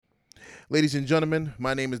Ladies and gentlemen,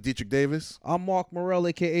 my name is Dietrich Davis. I'm Mark Morrell,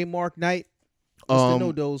 a.k.a. Mark Knight. Mr.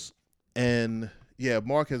 No-Dos. And yeah,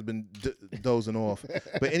 Mark has been dozing off.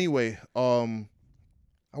 But anyway, I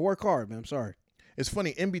work hard, man. I'm sorry. it's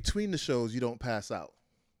funny. In between the shows, you don't pass out.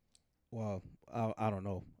 Well, I don't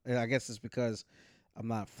know. I guess it's because I'm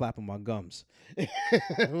not flapping my gums.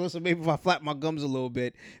 So maybe if I flap my gums a little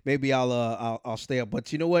bit, maybe I'll stay up.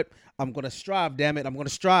 But you know what? I'm gonna strive. Damn it! I'm gonna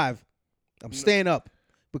strive. I'm staying up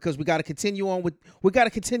because we got to continue on with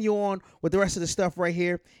the rest of the stuff right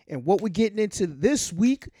here. And what we're getting into this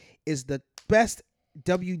week is the best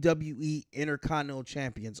WWE Intercontinental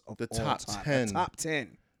Champions of The all top time. 10. The top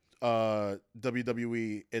 10.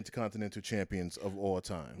 WWE Intercontinental Champions of all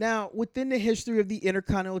time. Now, within the history of the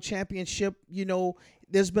Intercontinental Championship, you know,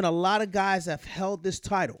 there's been a lot of guys that have held this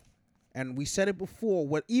title. And we said it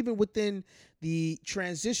before, even within the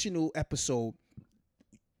transitional episode,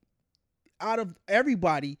 out of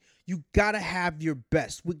everybody, you got to have your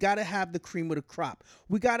best. We got to have the cream of the crop.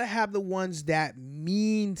 We got to have the ones that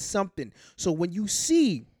mean something. So when you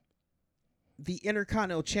see the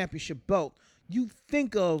Intercontinental Championship belt, you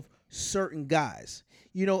think of certain guys,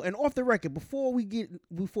 you know. And off the record, before we get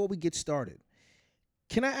started,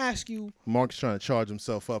 can I ask you? Mark's trying to charge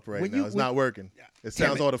himself up right now. It's not working. It Damn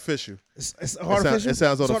sounds it. artificial. It's artificial. It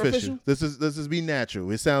sounds It's artificial. This is be natural.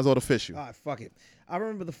 It sounds artificial. All right, fuck it. I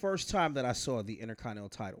remember the first time that I saw the Intercontinental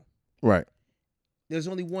title. Right. There's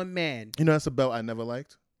only one man. You know, that's a belt I never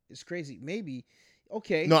liked. It's crazy. Maybe.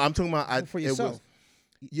 Okay. No, I'm talking about for yourself.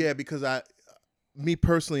 Because me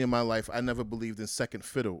personally in my life, I never believed in second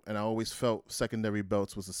fiddle, and I always felt secondary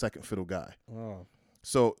belts was a second fiddle guy. Oh.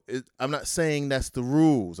 So I'm not saying that's the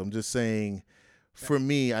rules. I'm just saying, for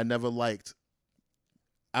me, I never liked.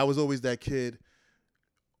 I was always that kid,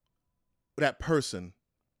 that person.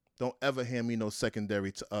 Don't ever hand me no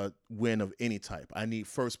secondary win of any type. I need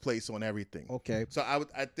first place on everything. Okay. So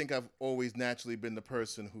I think I've always naturally been the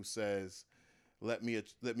person who says, let me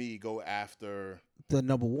go after the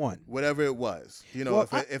number one, whatever it was. You know,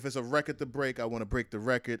 Well, if it's a record to break, I want to break the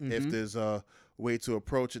record. Mm-hmm. If there's a way to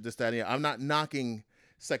approach it, this, that, and the other. I'm not knocking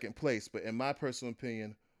second place, but in my personal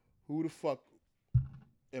opinion, who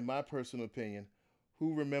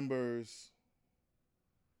remembers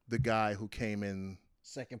the guy who came in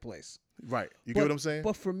second place? Right. You get what I'm saying?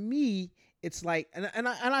 But for me, it's like, and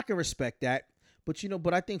I can respect that. But, you know,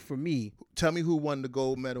 but I think for me. Tell me who won the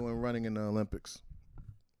gold medal in running in the Olympics.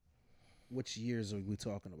 Which years are we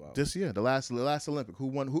talking about? This year, the last Olympic. Who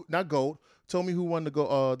won? Who not gold? Tell me who won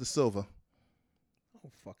the silver. Oh,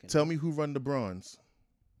 fucking. Tell me who won the bronze.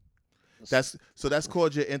 That's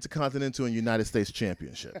called your Intercontinental and United States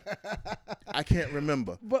Championship. I can't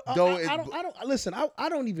remember. But I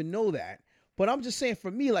don't even know that. But I'm just saying,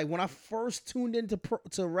 for me, like when I first tuned into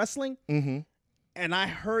to wrestling, mm-hmm. and I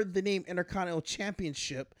heard the name Intercontinental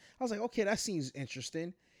Championship, I was like, okay, that seems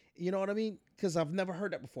interesting. You know what I mean? Because I've never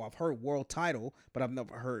heard that before. I've heard world title, but I've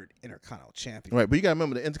never heard Intercontinental Champion. Right, but you got to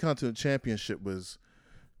remember the Intercontinental Championship was.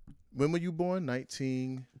 When were you born? Born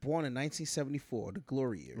in 1974, the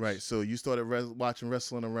glory years. Right, so you started watching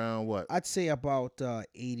wrestling around what? I'd say about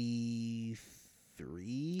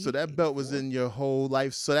 83. So that 84. belt was in your whole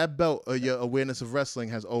life. So that belt, your awareness of wrestling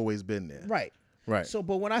has always been there. Right. Right. So,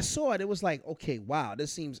 but when I saw it, it was like, okay, wow,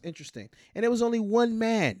 this seems interesting. And there was only one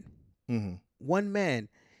man, mm-hmm. one man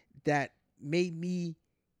that made me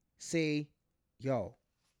say, yo.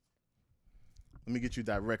 Let me get you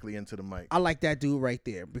directly into the mic. I like that dude right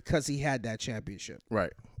there because he had that championship.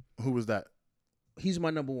 Right. Who was that? He's my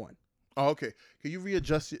number one. Oh, okay. Can you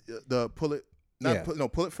readjust pull it?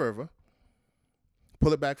 Pull it further.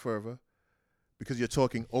 Pull it back further. Because you're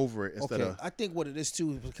talking over it instead of. I think what it is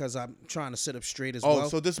too is because I'm trying to sit up straight as well. well. Oh,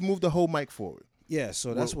 so just move the whole mic forward. Yeah,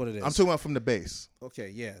 so that's what it is. I'm talking about from the base. Okay,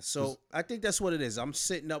 yeah. So I think that's what it is. I'm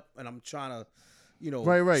sitting up and I'm trying to, you know.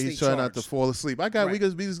 Right. He's trying not to fall asleep. We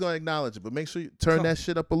just gonna acknowledge it, but make sure you turn that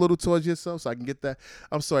shit up a little towards yourself so I can get that.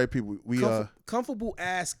 I'm sorry, people. Comfortable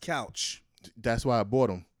ass couch. That's why I bought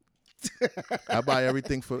them. I buy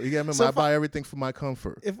everything for. You gotta remember, I buy everything for my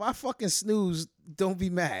comfort. If I fucking snooze, don't be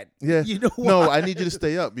mad. Yeah, you know why? No, I need you to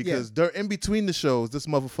stay up because in between the shows, this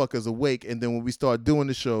motherfucker's awake, and then when we start doing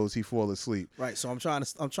the shows, he fall asleep. Right. So I'm trying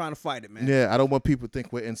to fight it, man. Yeah, I don't want people to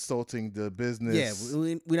think we're insulting the business. Yeah,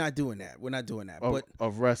 we're not doing that. We're not doing that.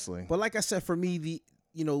 Of wrestling. But like I said, for me,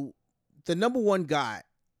 the number one guy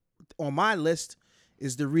on my list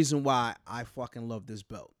is the reason why I fucking love this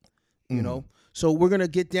belt. You know, so we're gonna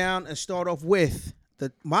get down and start off with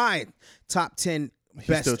my top 10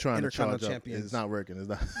 best Intercontinental champions. It's not working. It's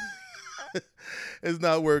not. It's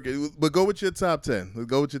not working. But go with your top 10. Let's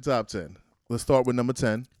go with your top 10. Let's start with number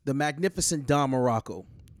 10. The Magnificent Don Morocco.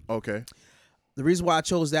 Okay. The reason why I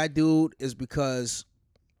chose that dude is because,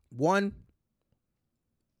 one,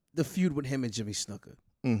 the feud with him and Jimmy Snuka.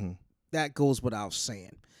 Mm-hmm. That goes without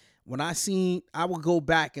saying. I would go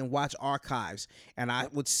back and watch archives, and I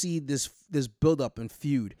would see this build-up and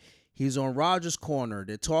feud. He's on Rogers' Corner.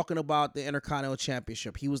 They're talking about the Intercontinental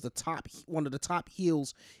Championship. He was one of the top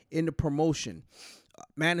heels in the promotion,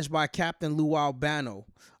 managed by Captain Lou Albano.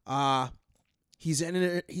 He's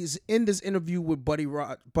in this interview with Buddy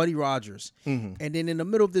Rogers, Mm-hmm. and then in the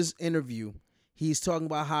middle of this interview, he's talking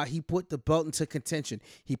about how he put the belt into contention.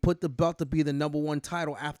 He put the belt to be the number 1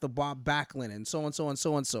 title after Bob Backlund, and so on, so on,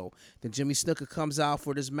 so on, so. Then Jimmy Snuka comes out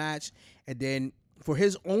for this match, and then for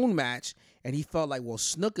his own match, and he felt like, well,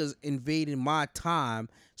 Snuka's invading my time,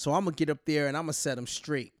 so I'm going to get up there and I'm going to set him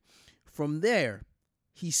straight. From there,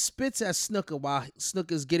 he spits at Snuka while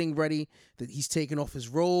Snuka's getting ready, that he's taking off his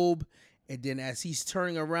robe, and then as he's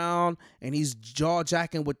turning around and he's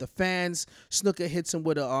jaw-jacking with the fans, Snuka hits him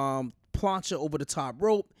with a plancha over the top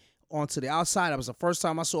rope onto the outside. That was the first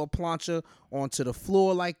time I saw a plancha onto the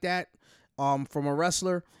floor like that from a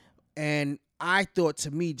wrestler. And I thought,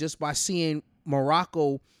 to me, just by seeing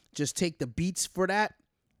Morocco just take the beats for that,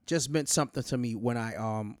 just meant something to me when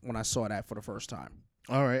I saw that for the first time.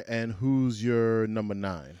 All right, and who's your number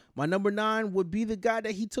 9? My number 9 would be the guy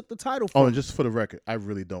that he took the title from. Oh, and just for the record, I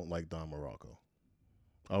really don't like Don Morocco.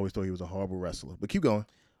 I always thought he was a horrible wrestler, but keep going.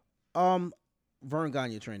 Vern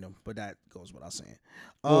Gagne trained him, but that goes without saying.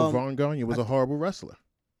 Vern Gagne was a horrible wrestler.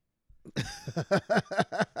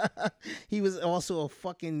 He was also a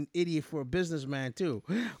fucking idiot for a businessman too,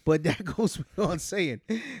 but that goes without saying.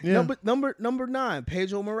 Yeah. Number 9,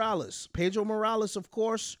 Pedro Morales. Pedro Morales, of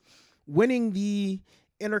course, winning the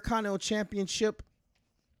Intercontinental Championship,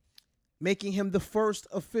 making him the first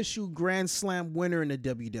official Grand Slam winner in the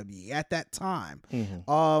WWE at that time.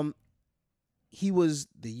 Mm-hmm. He was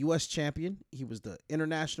the U.S. champion. He was the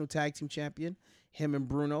International Tag Team champion, him and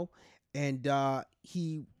Bruno. And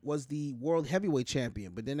he was the World Heavyweight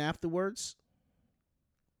champion. But then afterwards,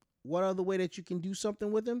 what other way that you can do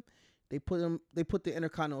something with him? They put the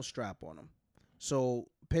Intercontinental strap on him. So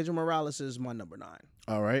Pedro Morales is my number 9.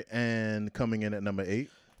 All right, and coming in at number 8,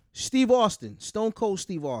 Steve Austin, Stone Cold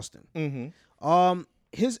Steve Austin. Mm-hmm.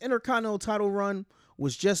 His Intercontinental title run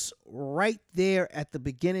was just right there at the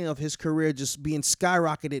beginning of his career, just being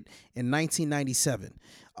skyrocketed in 1997.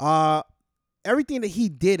 Everything that he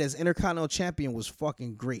did as Intercontinental champion was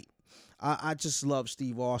fucking great. I just love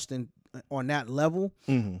Steve Austin on that level.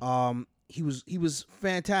 Mm-hmm. He was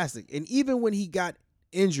fantastic, and even when he got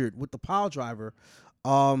injured with the pile driver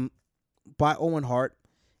by Owen Hart,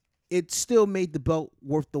 it still made the belt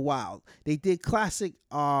worth the while. They did classic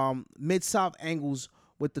Mid-South angles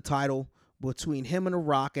with the title between him and The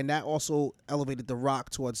Rock, and that also elevated The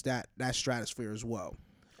Rock towards that stratosphere as well.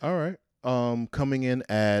 All right. Coming in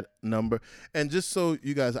at number, and just so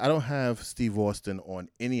you guys, I don't have Steve Austin on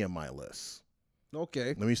any of my lists.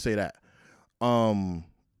 Okay. Let me say that.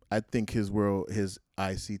 I think his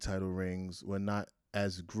IC title rings were not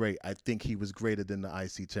as great. I think he was greater than the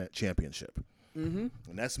IC championship. Mm-hmm.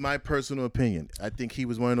 And that's my personal opinion. I think he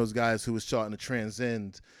was one of those guys who was starting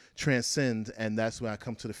to transcend, and that's when I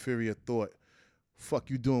come to the fury of thought, fuck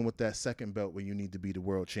you doing with that second belt when you need to be the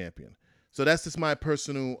world champion. So that's just my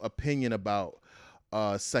personal opinion about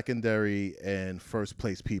secondary and first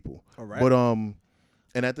place people. All right. But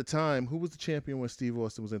and at the time, who was the champion when Steve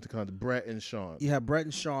Austin was Intercontinental? Brett and Shawn. Yeah, Brett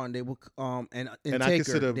and Shawn. They were and I Taker,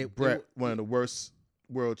 consider Brett one of the worst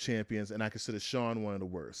world champions, and I consider Shawn one of the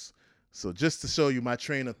worst. So just to show you my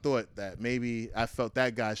train of thought that maybe I felt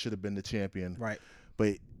that guy should have been the champion. Right.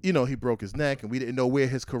 But, he broke his neck, and we didn't know where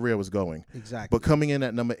his career was going. Exactly. But coming in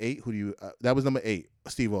at number 8, who do you that was number 8,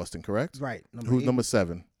 Steve Austin, correct? Right. Who's number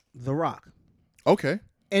 7? The Rock. Okay.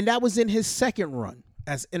 And that was in his second run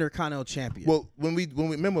as Intercontinental champion. Well, when we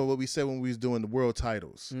remember what we said when we was doing the world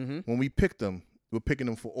titles, when we picked them, we're picking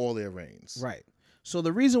them for all their reigns. Right. So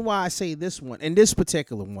the reason why I say this one, and this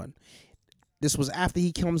particular one, this was after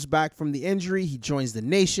he comes back from the injury. He joins the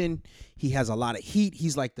Nation. He has a lot of heat.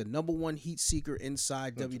 He's like the number 1 heat seeker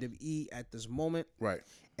inside WWE at this moment. Right.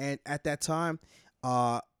 And at that time,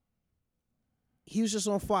 he was just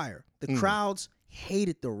on fire. The crowds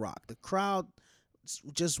hated The Rock. The crowd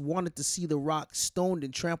just wanted to see The Rock stoned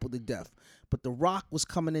and trampled to death. But The Rock was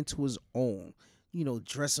coming into his own,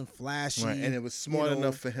 dressing flashy. Right. And it was smart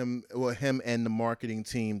enough for him and the marketing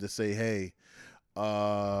team to say, hey,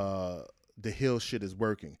 the heel shit is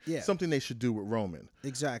working. Yeah. Something they should do with Roman.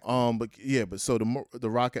 Exactly. But so the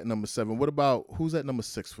Rock at number 7. What about who's at number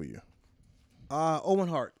 6 for you? Owen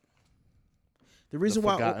Hart. The reason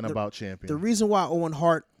why about champion. The reason why Owen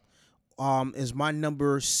Hart is my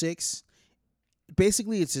number 6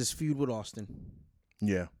 basically it's his feud with Austin.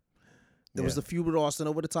 Yeah. There was the feud with Austin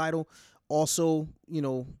over the title. Also,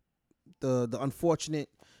 the unfortunate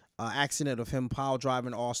accident of him pile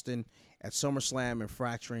driving Austin at SummerSlam and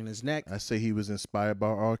fracturing his neck. I say he was inspired by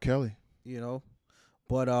R. Kelly.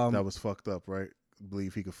 But that was fucked up, right?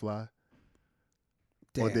 Believe he could fly?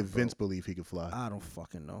 Damn, or did Vince believe he could fly? I don't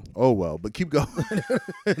fucking know. Oh, well, but keep going.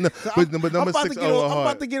 But number 6, I'm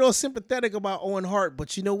about to get all sympathetic about Owen Hart,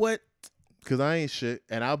 but you know what? Because I ain't shit,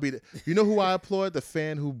 and I'll be you know who I applaud? The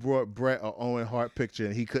fan who brought Brett a Owen Hart picture,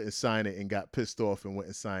 and he couldn't sign it and got pissed off and went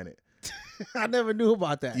and signed it. I never knew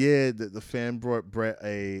about that. Yeah, the fan brought Brett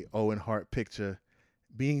a Owen Hart picture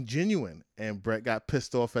being genuine, and Brett got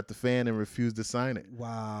pissed off at the fan and refused to sign it.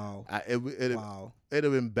 Wow. It'd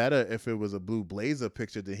have been better if it was a Blue Blazer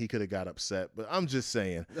picture, then he could have got upset. But I'm just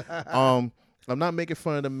saying. I'm not making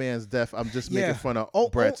fun of the man's death. I'm just making fun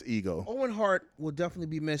of Brett's ego. Owen Hart will definitely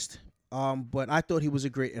be missed, but I thought he was a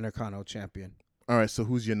great Intercontinental champion. All right, so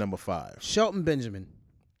who's your number 5? Shelton Benjamin.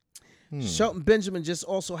 Shelton Benjamin just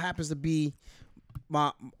also happens to be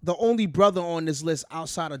the only brother on this list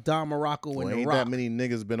outside of Don Morocco and The ain't Rock. that many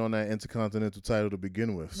niggas been on that Intercontinental title to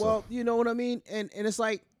begin with. So. Well, you know what I mean? And it's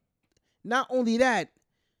like, not only that,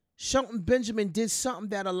 Shelton Benjamin did something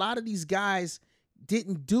that a lot of these guys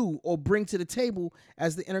didn't do or bring to the table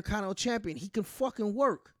as the Intercontinental champion. He can fucking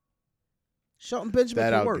work. Shelton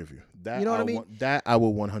Benjamin can work. That I'll give you. That you know what I mean? That I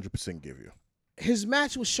will 100% give you. His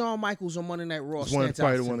match with Shawn Michaels on Monday Night Raw It's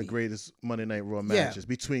probably one of the greatest Monday Night Raw matches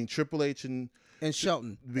between Triple H and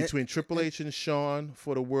Shelton. Between Triple H and Shawn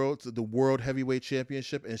for the World Heavyweight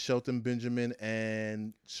Championship, and Shelton Benjamin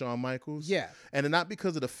and Shawn Michaels. Yeah. And not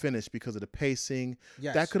because of the finish, because of the pacing.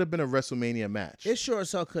 Yes. That could have been a WrestleMania match. It sure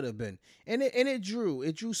as hell could have been. And it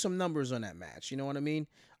drew some numbers on that match. You know what I mean?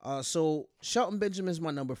 So Shelton Benjamin's my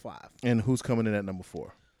number 5. And who's coming in at number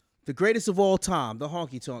 4? The greatest of all time, the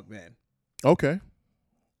Honky Tonk Man. Okay.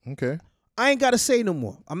 I ain't got to say no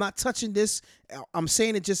more. I'm not touching this. I'm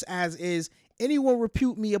saying it just as is. Anyone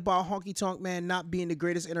repute me about Honky Tonk Man not being the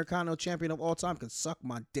greatest Intercontinental champion of all time can suck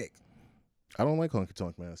my dick. I don't like Honky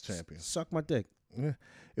Tonk Man as champion. Suck my dick. Yeah.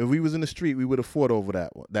 If we was in the street, we would have fought over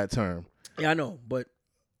that term. Yeah, I know, but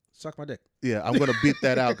suck my dick. Yeah, I'm going to beat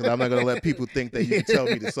that out because I'm not going to let people think that you can tell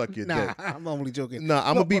me to suck your dick. I'm only joking. Nah,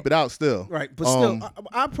 I'm going to beep it out still. Right, but still,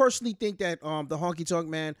 I personally think that the Honky Tonk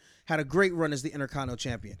Man had a great run as the Intercontinental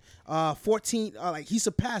champion. 14, he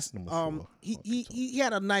surpassed, he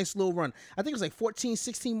had a nice little run. I think it was like 14,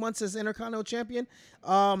 16 months as Intercontinental champion.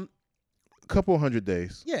 Couple 100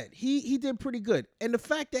 days. Yeah, he did pretty good. And the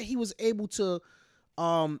fact that he was able to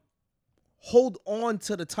hold on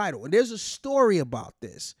to the title. And there's a story about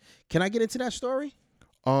this. Can I get into that story?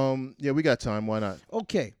 Yeah, we got time. Why not?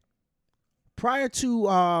 Okay. Prior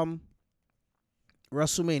to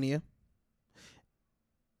WrestleMania,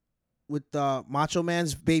 with Macho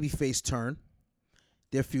Man's babyface turn,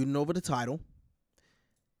 they're feuding over the title.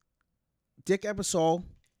 Dick Ebersol,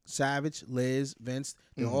 Savage, Liz, Vince,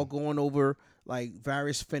 they're all going over like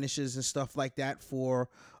various finishes and stuff like that for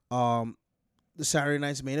the Saturday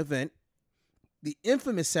Night's Main Event. The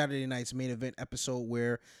infamous Saturday Night's Main Event episode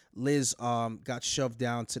where Liz got shoved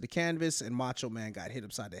down to the canvas and Macho Man got hit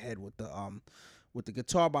upside the head with the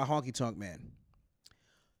guitar by Honky Tonk Man.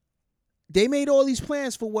 They made all these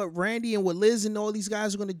plans for what Randy and what Liz and all these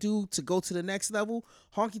guys are going to do to go to the next level.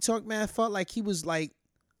 Honky Tonk Man felt like he was like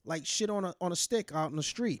shit on a stick out in the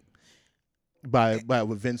street. By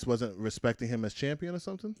what, Vince wasn't respecting him as champion or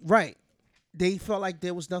something? Right. They felt like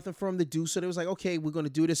there was nothing for him to do, so they was like, okay, we're going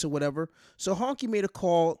to do this or whatever. So Honky made a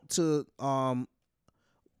call to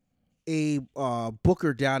a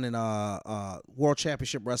booker down in World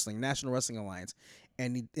Championship Wrestling, National Wrestling Alliance,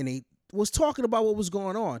 and he was talking about what was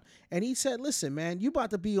going on. And he said, listen, man, you about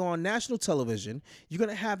to be on national television. You're going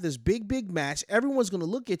to have this big match. Everyone's going to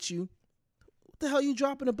look at you. What the hell are you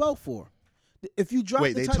dropping the belt for? If you drop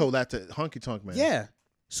they told that to Honky Tonk Man. Yeah.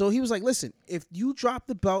 So he was like, listen, if you drop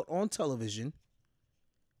the belt on television,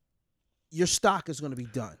 your stock is going to be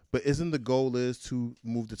done. But isn't the goal is to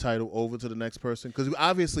move the title over to the next person? Because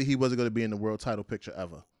obviously he wasn't going to be in the world title picture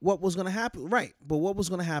ever. What was going to happen? Right. But what was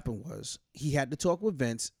going to happen was he had to talk with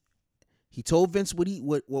Vince. He told Vince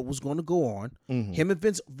what was going to go on. Mm-hmm. Him and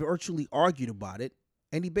Vince virtually argued about it.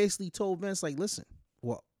 And he basically told Vince, like, listen,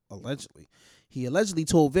 well, allegedly. He allegedly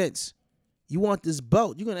told Vince, you want this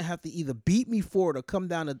belt, you're going to have to either beat me for it or come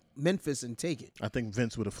down to Memphis and take it. I think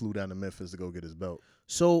Vince would have flew down to Memphis to go get his belt.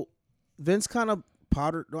 So Vince kind of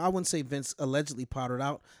powdered, I wouldn't say Vince allegedly powdered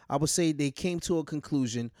out. I would say they came to a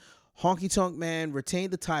conclusion. Honky Tonk Man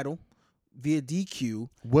retained the title. via DQ.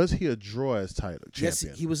 Was he a draw as title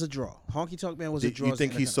champion? Yes, he was a draw. Honky Tonk Man was a draw. You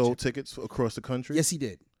think he sold tickets across the country? Yes, he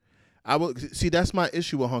did. I will see. That's my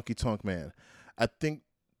issue with Honky Tonk Man. I think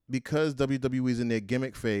because WWE's in their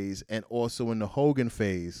gimmick phase and also in the Hogan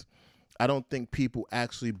phase, I don't think people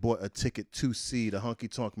actually bought a ticket to see the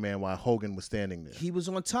Honky Tonk Man while Hogan was standing there. He was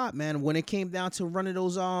on top, man. When it came down to running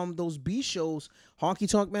those B shows, Honky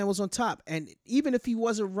Tonk Man was on top. And even if he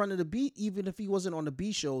wasn't running the B, even if he wasn't on the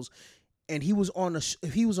B shows, and he was on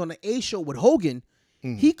the A show with Hogan,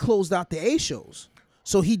 he closed out the A shows.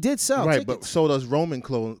 So he did sell tickets. But so does Roman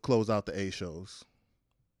close out the A shows.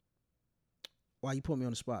 Why you put me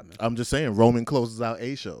on the spot, man? I'm just saying Roman closes out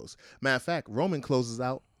A shows. Matter of fact, Roman closes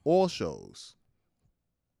out all shows.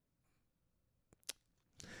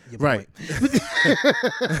 Right.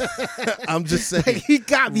 I'm just saying. Like, he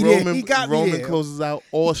got me Roman, there. He got me Roman there. closes out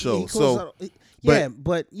all shows.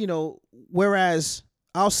 But whereas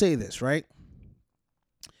I'll say this, right?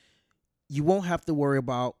 You won't have to worry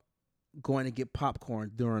about going to get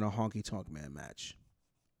popcorn during a Honky Tonk Man match.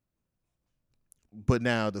 But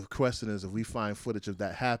now the question is, if we find footage of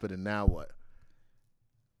that happening, now what?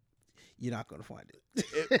 You're not gonna find it.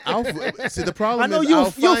 See, the problem I know is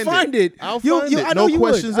you'll find it. I'll find it. I know no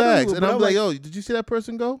questions asked. And I'm like, yo, did you see that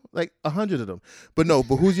person go? Like 100 of them. But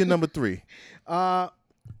who's your number 3? I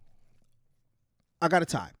got a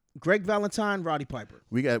tie. Greg Valentine, Roddy Piper.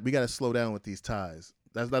 We got to slow down with these ties.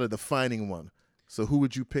 That's not a defining one. So who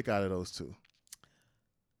would you pick out of those two?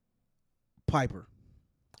 Piper.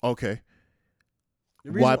 Okay.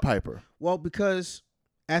 Why Piper? Well, because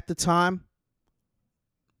at the time,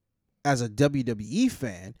 as a WWE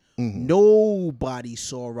fan, nobody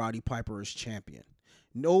saw Roddy Piper as champion.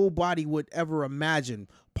 Nobody would ever imagine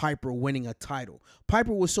Piper winning a title.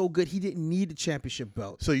 Piper was so good, he didn't need the championship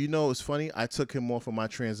belt. So it's funny. I took him off of my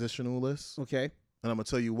transitional list. Okay. And I'm going to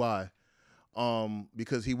tell you why.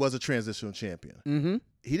 Because he was a transitional champion. Mm-hmm.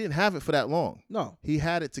 He didn't have it for that long. No. He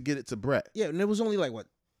had it to get it to Brett. Yeah, and it was only like, what?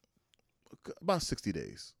 About 60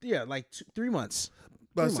 days. Yeah, like 3 months.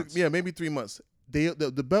 Maybe 3 months.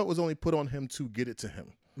 The belt was only put on him to get it to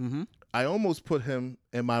him. Mm-hmm. I almost put him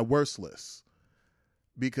in my worst list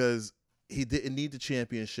because he didn't need the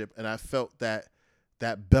championship, and I felt that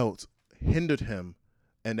belt hindered him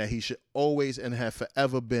and that he should always and have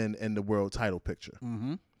forever been in the world title picture.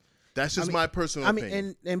 Mm-hmm. That's just my personal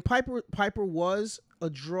opinion. And Piper was a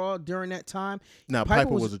draw during that time. Now,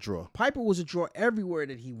 Piper was a draw. Piper was a draw everywhere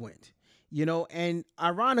that he went. And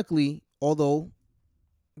ironically, although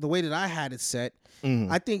the way that I had it set,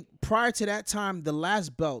 I think prior to that time, the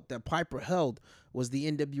last belt that Piper held was the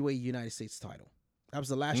NWA United States title. That was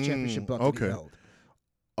the last championship belt that he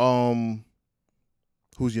held.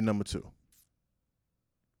 Who's your number 2?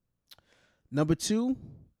 Number 2,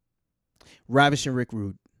 Ravishing Rick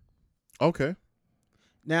Rude. Okay.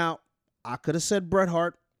 Now, I could have said Bret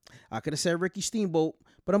Hart. I could have said Ricky Steamboat,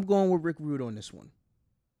 but I'm going with Rick Rude on this one.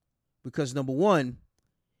 Because number 1,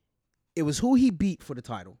 it was who he beat for the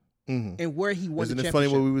title and where he won the championship. Isn't it funny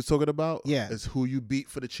what we was talking about? Yeah. It's who you beat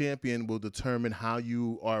for the champion will determine how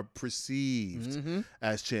you are perceived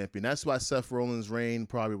as champion. That's why Seth Rollins' reign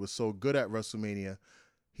probably was so good at WrestleMania.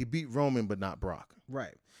 He beat Roman, but not Brock.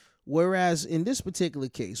 Right. Whereas in this particular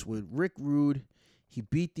case with Rick Rude, he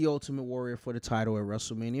beat the Ultimate Warrior for the title at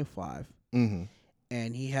WrestleMania 5.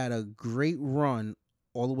 And he had a great run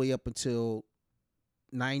all the way up until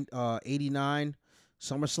 89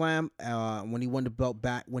 SummerSlam when he won the belt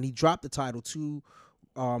back, when he dropped the title to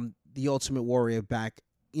the Ultimate Warrior back,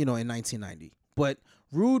 in 1990. But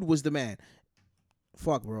Rude was the man.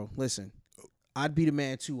 Fuck, bro. Listen, I'd be the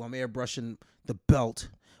man too. I'm airbrushing the belt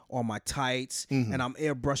on my tights, and I'm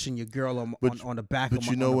airbrushing your girl on the back of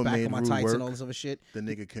my tights and all this other shit. The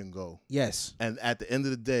nigga can go. Yes. And at the end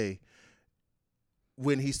of the day,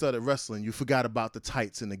 when he started wrestling, you forgot about the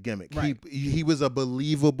tights and the gimmick. Right. He was a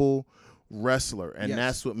believable wrestler, and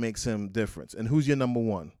that's what makes him different. And who's your number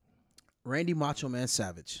 1? Randy Macho Man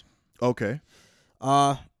Savage. Okay.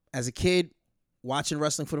 As a kid, watching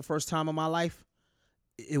wrestling for the first time in my life,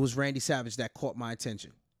 it was Randy Savage that caught my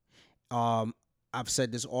attention. I've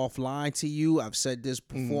said this offline to you. I've said this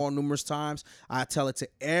before numerous times. I tell it to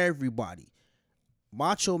everybody.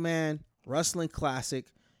 Macho Man, wrestling classic,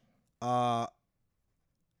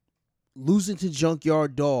 losing to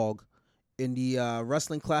Junkyard Dog in the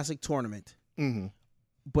Wrestling Classic tournament.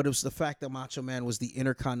 But it was the fact that Macho Man was the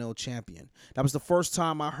Intercontinental Champion. That was the first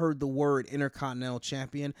time I heard the word Intercontinental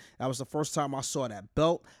Champion. That was the first time I saw that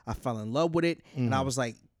belt. I fell in love with it. And I was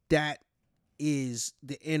like, that is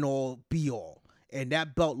the end-all, be-all. And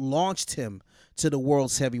that belt launched him to the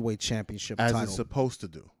World's Heavyweight Championship title. As it's supposed to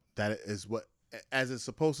do. That is what as it's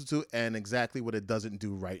supposed to and exactly what it doesn't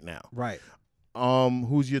do right now. Right.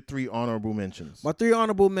 Who's your 3 honorable mentions? My 3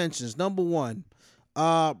 honorable mentions. Number 1,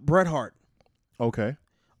 Bret Hart. Okay.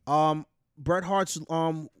 Bret Hart's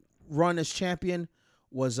run as champion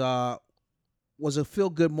was a feel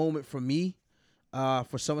good moment for me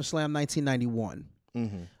for SummerSlam 1991.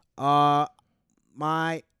 Mm-hmm.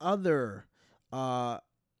 My other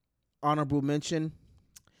honorable mention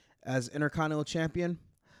as Intercontinental Champion,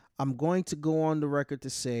 I'm going to go on the record to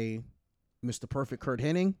say Mr. Perfect Kurt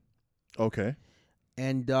Hennig. Okay.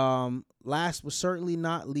 And last but certainly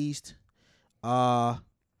not least, and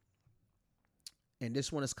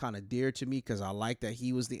this one is kind of dear to me because I like that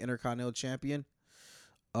he was the Intercontinental Champion.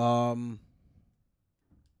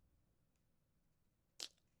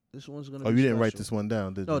 This one's gonna. Oh, be you didn't write special. this one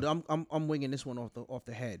down, did you? No, I'm winging this one off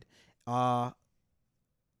the head. I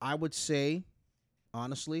would say,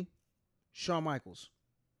 honestly, Shawn Michaels.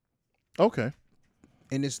 Okay.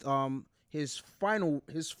 And his final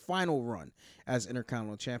run as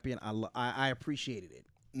Intercontinental Champion, I appreciated it.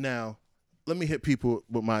 Now, let me hit people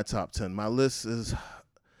with my top 10. My list is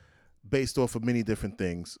based off of many different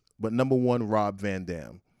things, but number 1, Rob Van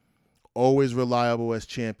Dam. Always reliable as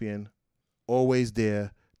champion, always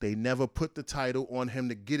there. They never put the title on him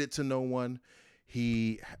to get it to no one.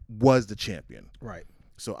 He was the champion. Right.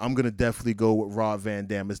 So I'm going to definitely go with Rob Van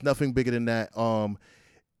Dam. It's nothing bigger than that.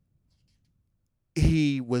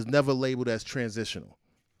 He was never labeled as transitional.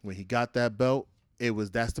 When he got that belt,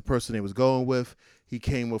 that's the person they was going with. He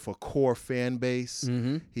came with a core fan base.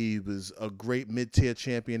 Mm-hmm. He was a great mid-tier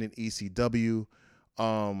champion in ECW.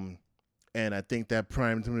 And I think that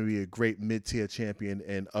primed him to be a great mid-tier champion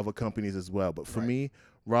in other companies as well. But for me,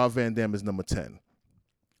 Rob Van Dam is number 10.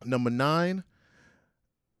 Number 9,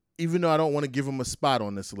 even though I don't want to give him a spot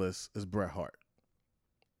on this list, is Bret Hart.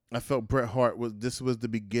 I felt Bret Hart was the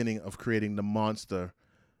beginning of creating the monster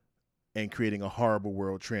and creating a horrible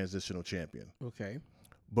world transitional champion. Okay.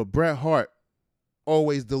 But Bret Hart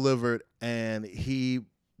always delivered, and he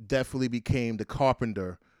definitely became the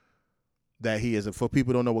carpenter that he is. For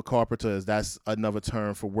people who don't know what carpenter is, that's another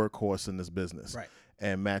term for workhorse in this business. Right.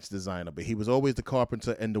 And match designer. But he was always the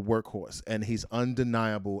carpenter and the workhorse, and he's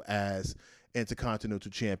undeniable as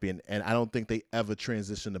Intercontinental Champion, and I don't think they ever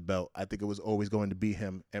transitioned the belt. I think it was always going to be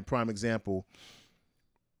him. And prime example,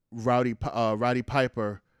 Roddy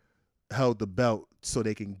Piper held the belt so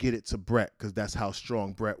they can get it to Bret because that's how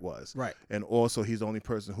strong Bret was. Right. And also, he's the only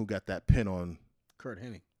person who got that pin on Kurt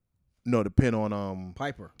Hennig. No, the pin on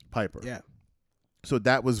Piper. Yeah. So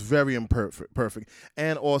that was very perfect.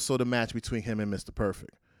 And also the match between him and Mr.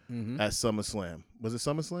 Perfect at SummerSlam. Was it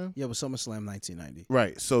SummerSlam? Yeah, it was SummerSlam 1990.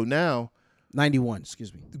 Right. So now 91,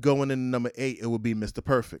 excuse me. Going into number 8, it would be Mr.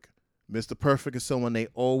 Perfect. Mr. Perfect is someone they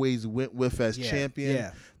always went with as champion.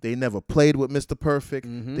 Yeah. They never played with Mr. Perfect.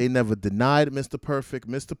 Mm-hmm. They never denied Mr. Perfect.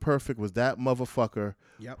 Mr. Perfect was that motherfucker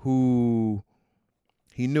who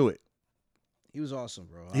he knew it. He was awesome,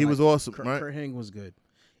 bro. He was awesome, Kurt, right? Kurt Hennig was good.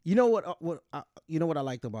 You know what I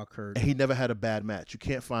liked about Kurt? And he never had a bad match. You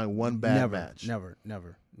can't find one bad match. Never.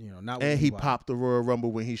 You know, not. And he popped the Royal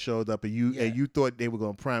Rumble when he showed up, and you thought they were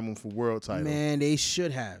gonna prime him for world title. Man, they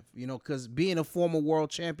should have. You know, because being a former world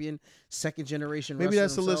champion, second generation. Maybe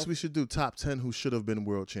that's himself, the list we should do. Top 10 who should have been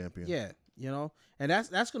world champion. Yeah, you know, and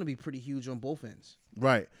that's gonna be pretty huge on both ends.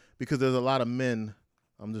 Right, because there's a lot of men.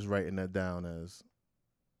 I'm just writing that down as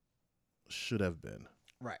should have been.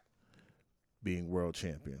 Right. Being world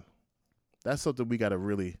champion. That's something we got to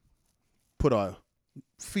really put our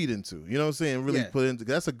feet into. You know what I'm saying? Really put into.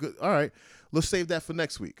 That's a good. All right. Let's save that for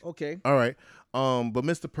next week. Okay. All right. But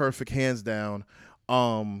Mr. Perfect, hands down,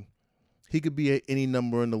 he could be at any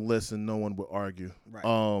number in the list and no one would argue.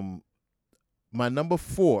 Right. My number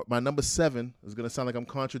 7 is gonna sound like I'm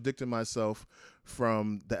contradicting myself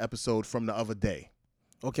from the episode from the other day.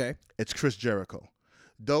 Okay. It's Chris Jericho.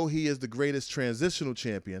 Though he is the greatest transitional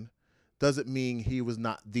champion, doesn't mean he was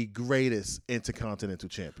not the greatest Intercontinental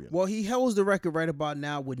champion. Well, he holds the record right about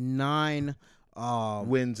now with 9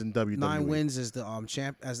 wins in WWE. 9 wins as the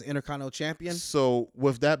as the Intercontinental champion. So,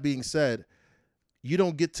 with that being said, you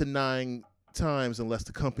don't get to 9 times unless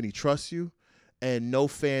the company trusts you. And no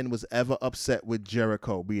fan was ever upset with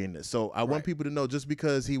Jericho being this. So I want people to know, just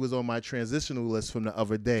because he was on my transitional list from the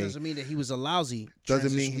other day doesn't mean that he was a lousy.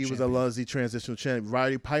 Doesn't mean he was a lousy transitional champion.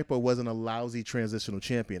 Roddy Piper wasn't a lousy transitional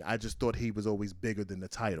champion. I just thought he was always bigger than the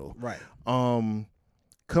title. Right.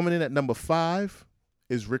 Coming in at number 5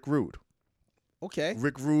 is Rick Rude. Okay.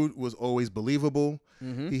 Rick Rude was always believable.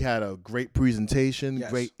 Mm-hmm. He had a great presentation,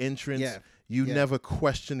 great entrance. Yeah. You never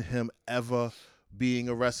questioned him ever being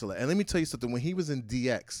a wrestler. And let me tell you something. When he was in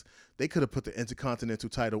DX, they could have put the Intercontinental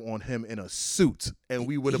title on him in a suit, and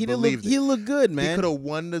we would have believed it. He looked good, man. He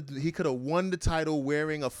could have won the title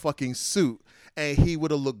wearing a fucking suit, and he would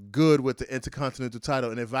have looked good with the Intercontinental title.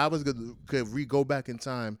 And if I was could go back in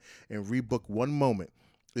time and rebook one moment,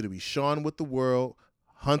 it'd be Shawn with the World,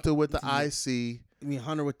 Hunter with the IC. I mean,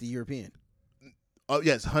 Hunter with the European. Oh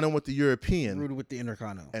yes, Hunter with the European, Rude with the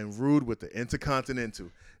Intercontinental, and Rude with the Intercontinental.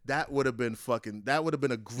 That would have been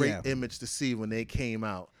a great image to see when they came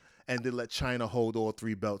out, and they let China hold all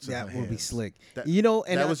 3 belts. That in her would hands. be slick. And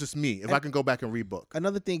that was just me. If I can go back and rebook.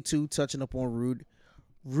 Another thing too, touching up on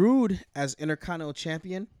Rude as Intercontinental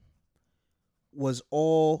champion was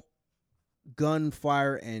all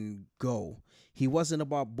gunfire and go. He wasn't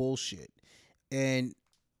about bullshit, and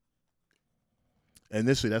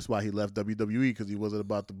initially that's why he left WWE, because he wasn't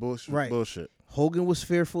about the bullshit. Right. Bullshit. Hogan was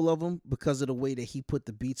fearful of him because of the way that he put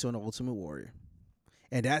the beats on the Ultimate Warrior,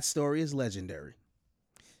 and that story is legendary.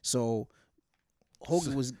 So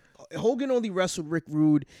Hogan only wrestled Rick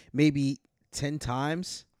Rude maybe 10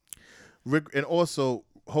 times. And also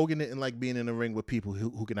Hogan didn't like being in the ring with people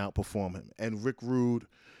who can outperform him, and Rick Rude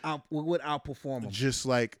would outperform him, just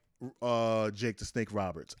like Jake the Snake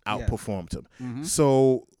Roberts outperformed him. Mm-hmm.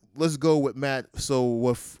 So let's go with Matt. So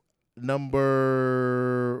with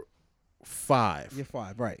number 5. You're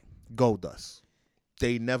 5, right? Goldust.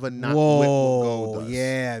 They never not went with Goldust.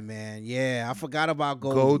 Yeah, man. Yeah, I forgot about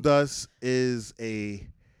Goldust is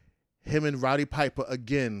him and Roddy Piper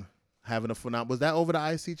again having a phenomenal. Was that over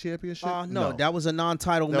the IC championship? No, that was a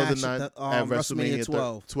non-title match at WrestleMania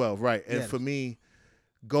 12. 12, right. And for me,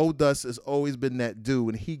 Goldust has always been that dude.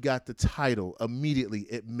 When he got the title, immediately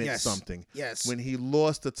it meant something. Yes. When he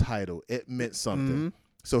lost the title, it meant something. Mm-hmm.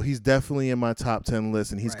 So he's definitely in my top 10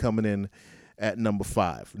 list, and he's coming in at number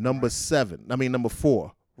 5. Number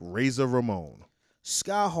 4, Razor Ramon.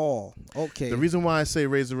 Scott Hall. Okay. The reason why I say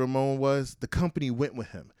Razor Ramon was the company went with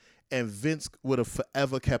him, and Vince would have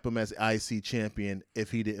forever kept him as IC champion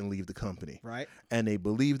if he didn't leave the company. Right. And they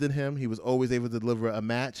believed in him. He was always able to deliver a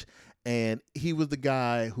match, and he was the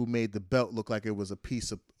guy who made the belt look like it was a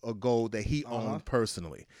piece of gold that he owned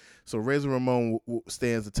personally. So Razor Ramon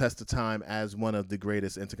stands the test of time as one of the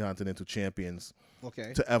greatest Intercontinental champions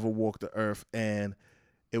to ever walk the earth. And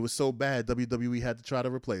it was so bad, WWE had to try to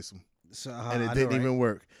replace him. And it didn't even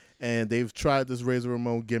work. And they've tried this Razor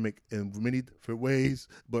Ramon gimmick in many different ways,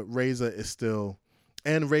 but Razor is still...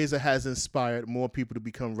 And Razor has inspired more people to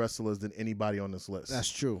become wrestlers than anybody on this list. That's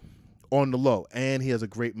true. On the low. And he has a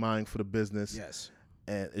great mind for the business. Yes.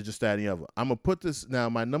 And it's just that and the other. I'm going to put this... Now,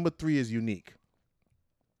 my number 3 is unique,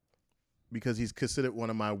 because he's considered one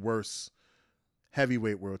of my worst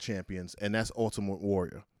heavyweight world champions, and that's Ultimate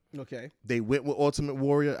Warrior. Okay. They went with Ultimate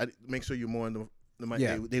Warrior. Make sure you're more in the mic.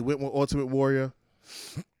 Yeah. They went with Ultimate Warrior.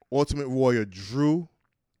 Ultimate Warrior drew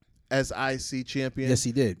as IC champion. Yes,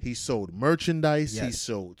 he did. He sold merchandise. Yes. He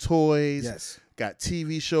sold toys. Yes. Got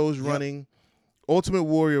TV shows running. Ultimate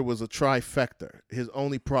Warrior was a trifecta. His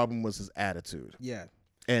only problem was his attitude. Yeah.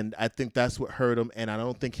 And I think that's what hurt him, and I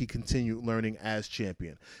don't think he continued learning as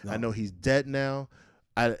champion. No. I know he's dead now.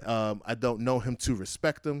 I don't know him to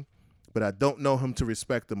respect him, but I don't know him to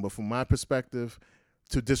respect him. But from my perspective,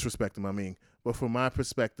 to disrespect him, I mean. But from my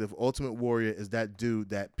perspective, Ultimate Warrior is that dude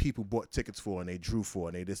that people bought tickets for and they drew for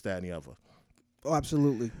and they this, that, and the other. Oh,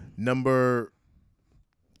 absolutely. Number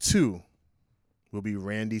 2 will be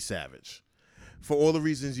Randy Savage. For all the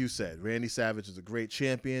reasons you said, Randy Savage is a great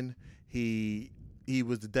champion. He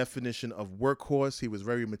was the definition of workhorse. He was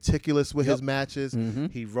very meticulous with his matches. Mm-hmm.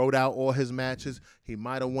 He wrote out all his matches. He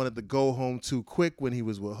might have wanted to go home too quick when he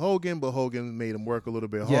was with Hogan, but Hogan made him work a little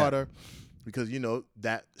bit harder. Because,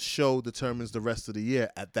 that show determines the rest of the year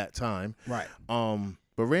at that time. Right.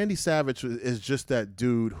 But Randy Savage is just that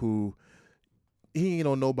dude who, he ain't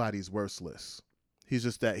on nobody's worst list. He's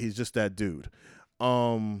just that dude.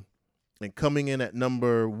 And coming in at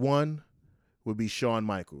number 1 would be Shawn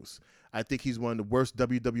Michaels. I think he's one of the worst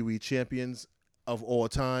WWE champions of all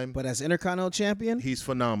time. But as Intercontinental champion? He's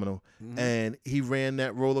phenomenal. Mm-hmm. And he ran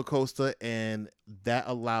that roller coaster, and that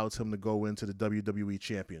allowed him to go into the WWE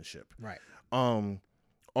championship. Right.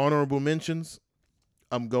 Honorable mentions,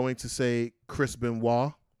 I'm going to say Chris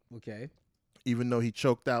Benoit. Okay. Even though he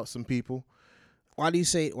choked out some people. Why do you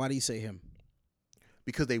say him?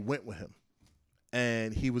 Because they went with him.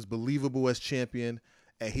 And he was believable as champion.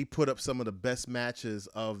 And he put up some of the best matches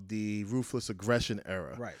of the Ruthless Aggression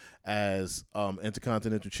era as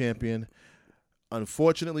Intercontinental champion.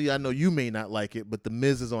 Unfortunately, I know you may not like it, but The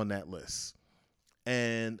Miz is on that list.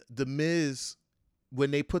 And The Miz,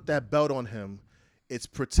 when they put that belt on him, it's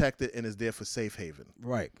protected and is there for safe haven.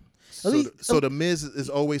 Right. So the Miz is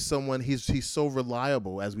always someone. He's so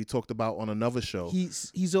reliable, as we talked about on another show.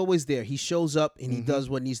 He's always there. He shows up and he does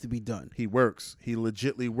what needs to be done. He works. He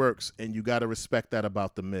legitly works, and you got to respect that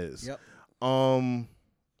about the Miz. Yep.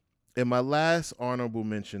 In my last honorable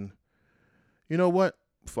mention, you know what?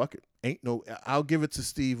 Fuck it. I'll give it to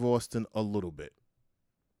Steve Austin a little bit.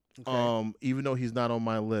 Okay. Even though he's not on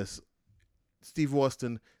my list, Steve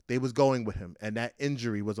Austin, they was going with him, and that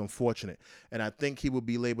injury was unfortunate. And I think he would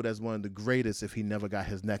be labeled as one of the greatest if he never got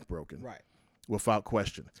his neck broken. Right. Without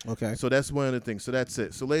question. Okay. So that's one of the things. So that's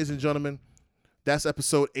it. So ladies and gentlemen, that's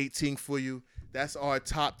episode 18 for you. That's our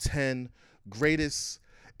top 10 greatest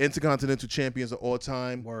Intercontinental champions of all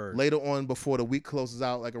time. Word. Later on, before the week closes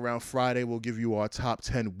out, like around Friday, we'll give you our top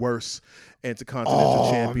 10 worst Intercontinental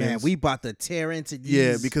champions. Man, we about to tear into these.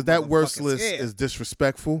 Yeah, because that worst list is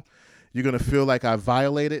disrespectful. You're going to feel like I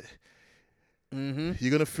violated. Mm-hmm. You're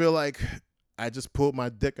going to feel like I just pulled my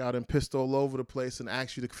dick out and pissed all over the place and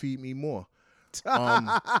asked you to feed me more.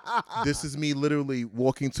 This is me literally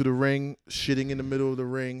walking to the ring, shitting in the middle of the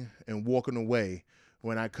ring, and walking away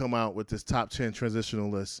when I come out with this top 10 transitional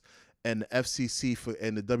list, and the FCC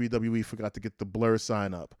and the WWE forgot to get the blur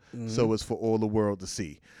sign up, so it's for all the world to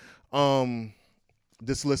see.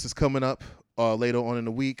 This list is coming up later on in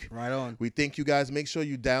the week. Right on. We thank you guys. Make sure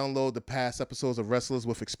you download the past episodes of Wrestlers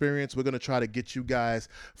with Experience. We're going to try to get you guys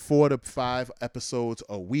 4 to 5 episodes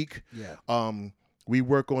a week. Yeah. We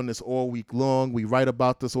work on this all week long. We write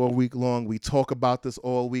about this all week long. We talk about this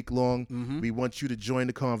all week long. We want you to join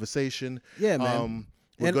the conversation. Yeah, man.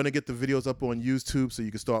 We're going to get the videos up on YouTube so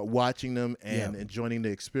you can start watching them and enjoying the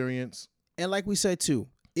experience. And like we said, too,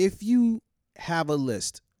 if you have a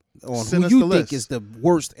list on Send who us you the think list. is the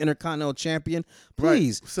worst Intercontinental champion,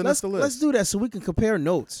 please Send us the list. Let's do that so we can compare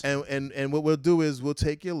notes. And what we'll do is we'll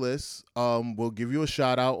take your list. We'll give you a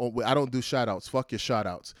shout out. I don't do shout outs. Fuck your shout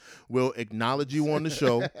outs. We'll acknowledge you on the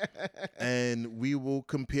show, and we will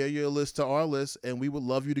compare your list to our list, and we would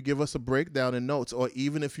love you to give us a breakdown and notes, or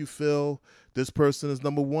even if you feel this person is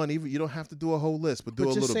number one, even you don't have to do a whole list, but do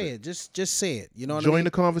a little bit. Just say it. Just say it. You know what I Join mean?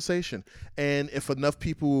 the conversation. And if enough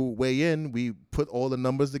people weigh in, we put all the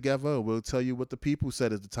numbers together. We'll tell you what the people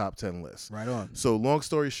said is the top 10 list. Right on. So long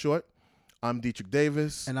story short, I'm Dietrich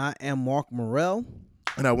Davis. And I am Mark Morrell.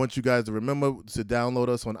 And I want you guys to remember to download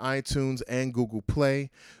us on iTunes and Google Play.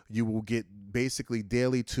 You will get basically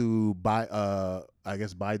daily to buy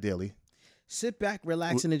daily. Sit back,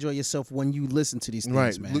 relax, and enjoy yourself when you listen to these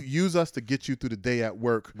things, man. Use us to get you through the day at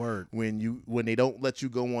work. Word. When they don't let you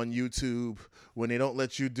go on YouTube, when they don't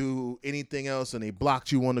let you do anything else, and they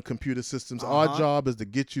blocked you on the computer systems. Our job is to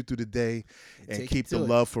get you through the day and keep the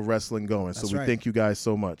love for wrestling going. So we thank you guys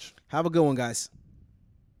so much. Have a good one, guys.